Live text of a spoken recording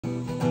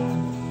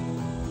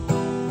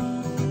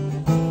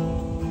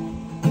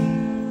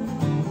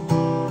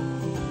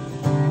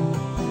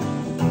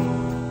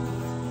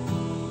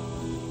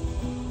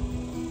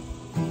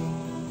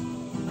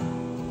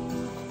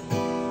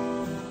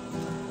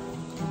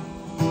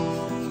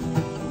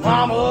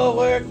Mama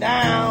worked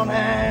down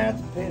at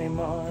the penny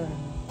mart,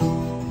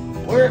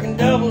 working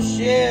double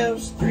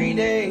shifts 3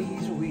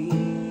 days a week.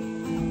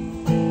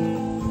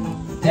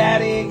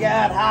 Daddy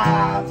got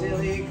high till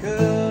he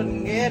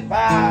couldn't get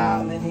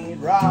by, then he'd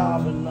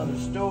rob another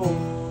store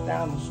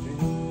down the street.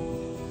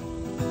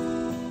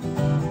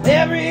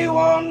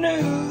 Everyone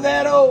knew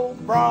that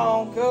old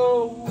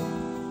Bronco,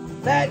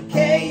 that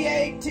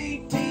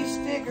K-A-T-T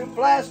sticker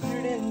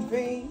plastered in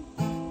pink.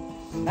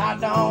 I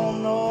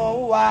don't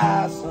know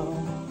why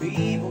some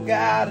people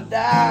gotta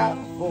die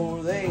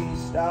before they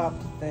stop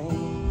to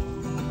think.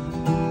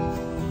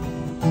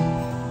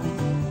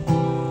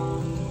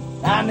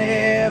 I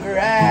never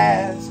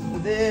asked for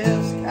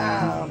this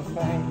kind of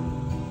fame.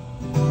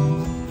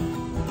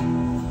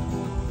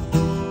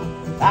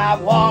 I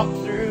walked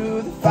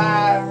through the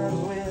fire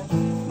with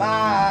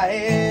my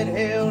head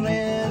held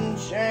in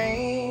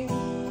shame,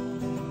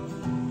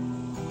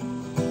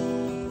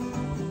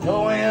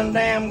 knowing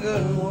damn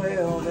good and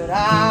well that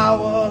I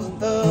wasn't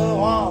the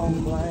one to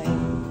blame.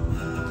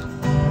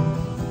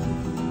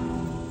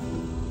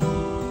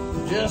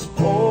 Just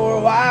poor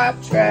white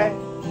trash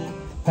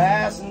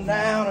passing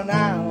down an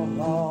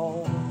outlaw